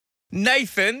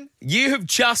Nathan, you have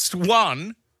just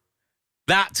won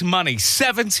that money,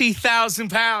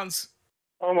 £70,000.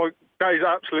 Oh my, that is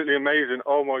absolutely amazing.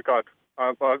 Oh my God.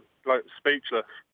 I'm like speechless.